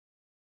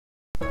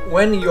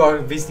when you are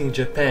visiting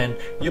Japan,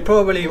 you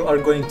probably are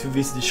going to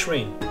visit the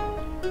shrine.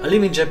 I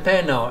live in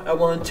Japan now. I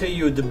want to tell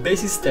you the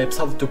basic steps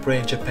how to pray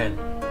in Japan.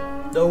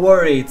 Don't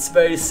worry, it's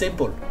very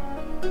simple.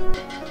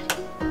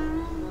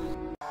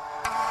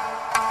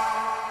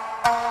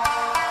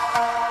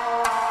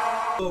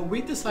 So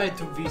we decided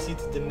to visit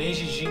the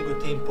Meiji Jingu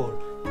temple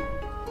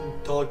in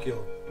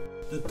Tokyo.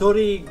 The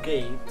Torii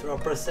gate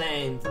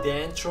represents the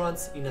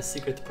entrance in a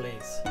secret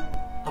place.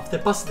 After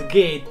passing the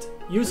gate,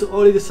 use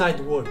only the side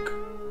walk,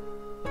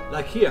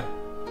 like here,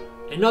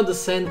 and not the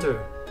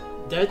center.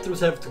 That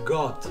reserved to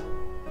God.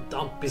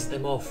 Don't piss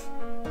them off.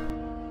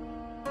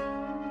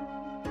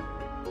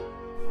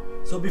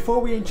 So before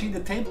we enter the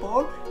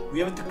temple, we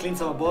have to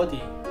cleanse our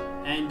body.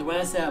 And when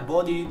I say a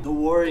body,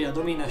 don't worry, I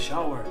don't mean a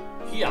shower.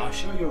 Here, I'll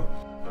show you.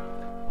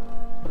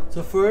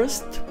 So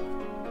first,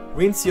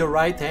 rinse your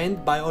right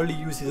hand by only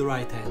using the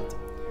right hand.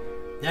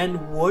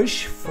 Then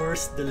wash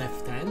first the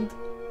left hand.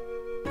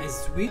 And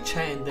switch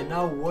hand and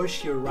now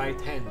wash your right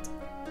hand.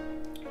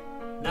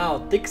 Now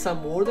take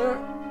some water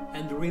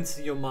and rinse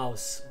your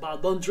mouth,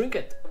 but don't drink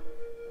it.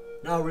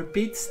 Now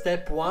repeat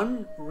step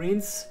 1,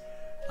 rinse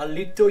a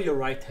little your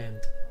right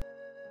hand.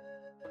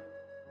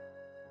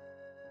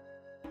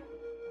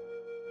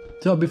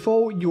 So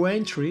before you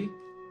enter,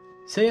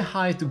 say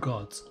hi to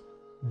God.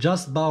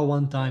 Just bow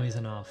one time is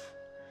enough.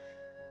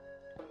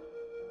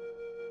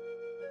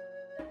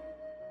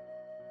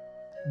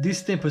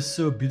 This temple is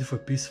so beautiful,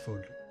 peaceful.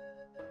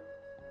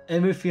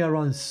 Everything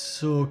around is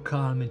so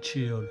calm and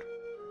chilled.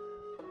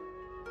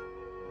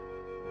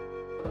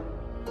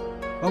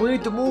 But we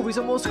need to move, it's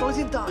almost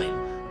closing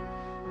time!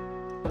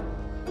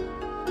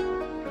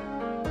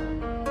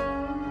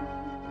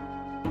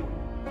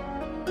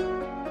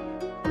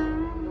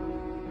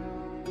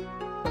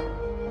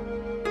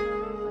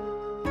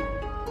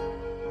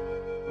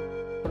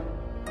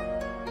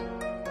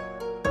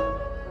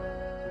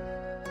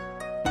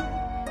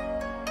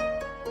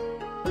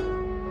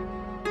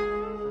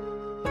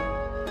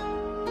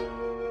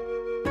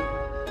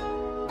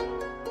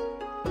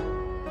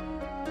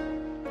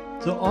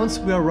 So once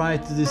we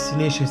arrive to the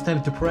destination, it's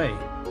time to pray.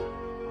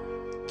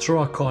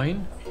 Throw a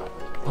coin,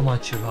 how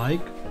much you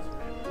like,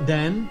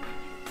 then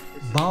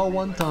bow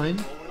one time,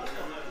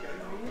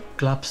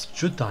 claps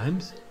 2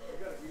 times,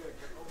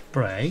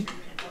 pray,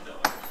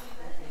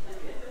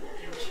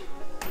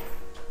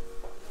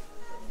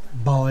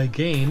 bow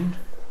again,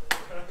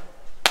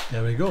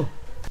 there we go.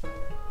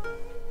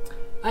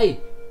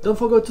 Hey, don't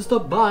forget to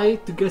stop by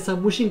to get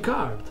some wishing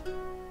cards.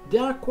 They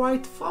are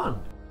quite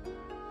fun.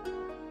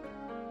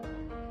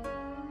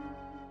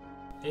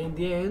 In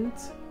the end,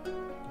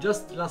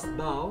 just last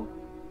bow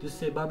to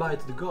say bye bye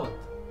to the God.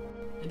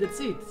 And that's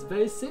it, it's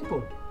very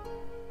simple.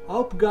 I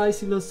hope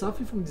guys you learned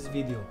something from this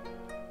video.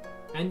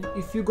 And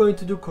if you're going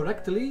to do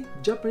correctly,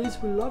 Japanese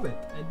will love it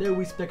and they will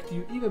respect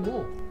you even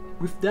more.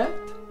 With that,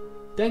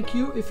 thank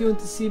you. If you want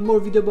to see more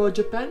video about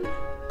Japan,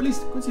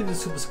 please consider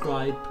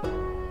subscribe.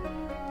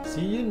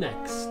 See you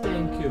next,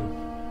 thank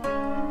you.